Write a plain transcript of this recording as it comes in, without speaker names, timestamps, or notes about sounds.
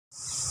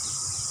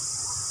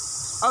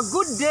A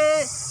good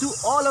day to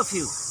all of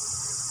you.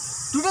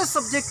 Today's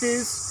subject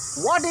is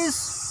what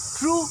is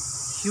true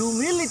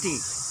humility?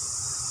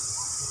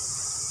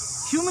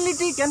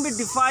 Humility can be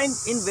defined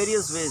in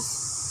various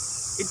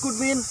ways. It could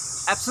mean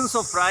absence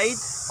of pride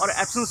or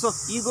absence of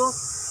ego.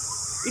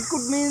 It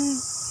could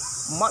mean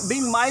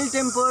being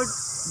mild-tempered,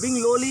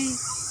 being lowly,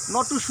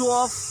 not to show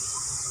off.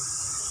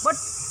 But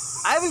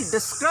I will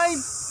describe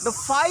the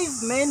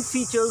 5 main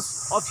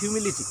features of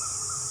humility.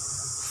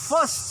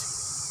 First,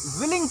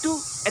 willing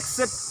to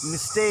accept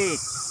mistake.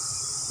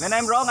 When I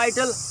am wrong, I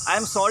tell I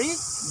am sorry,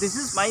 this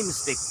is my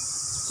mistake.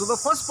 So the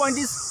first point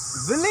is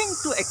willing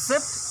to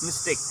accept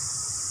mistake.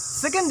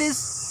 Second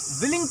is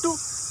willing to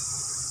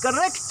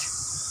correct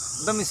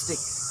the mistake.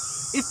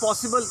 If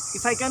possible,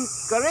 if I can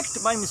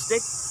correct my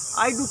mistake,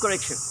 I do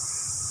correction.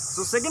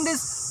 So second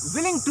is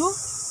willing to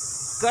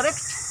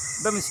correct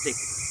the mistake.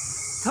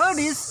 Third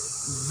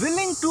is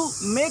willing to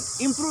make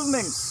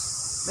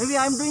improvements. Maybe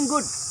I am doing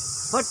good,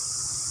 but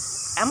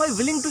am I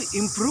willing to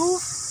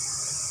improve?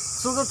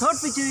 So the third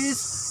feature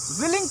is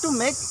willing to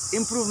make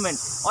improvement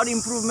or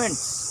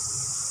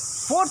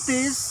improvements. Fourth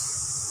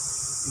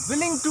is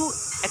willing to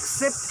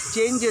accept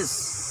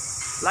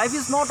changes. Life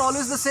is not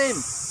always the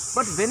same,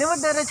 but whenever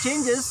there are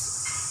changes,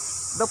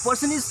 the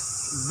person is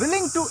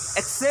willing to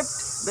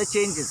accept the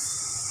changes.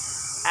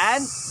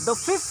 And the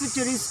fifth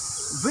feature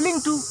is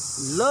willing to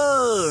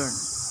learn.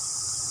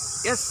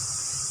 Yes,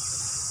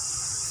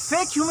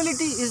 fake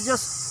humility is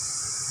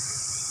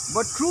just,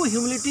 but true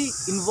humility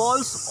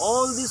involves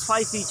all these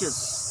 5 features.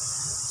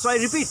 So I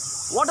repeat,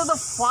 what are the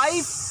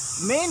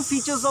 5 main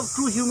features of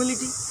true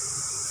humility?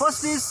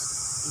 First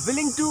is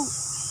willing to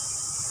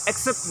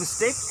accept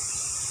mistake.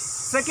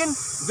 Second,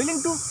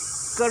 willing to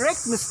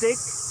correct mistake.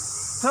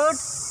 Third,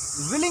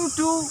 willing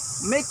to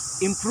make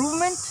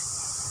improvement.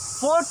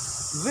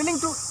 Fourth, willing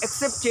to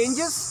accept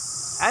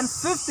changes. And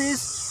fifth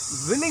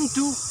is willing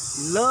to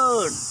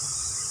learn.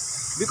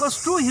 Because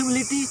true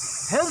humility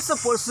helps a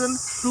person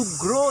to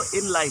grow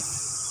in life.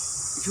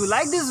 If you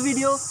like this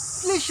video,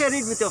 please share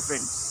it with your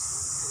friends.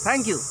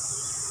 Thank you.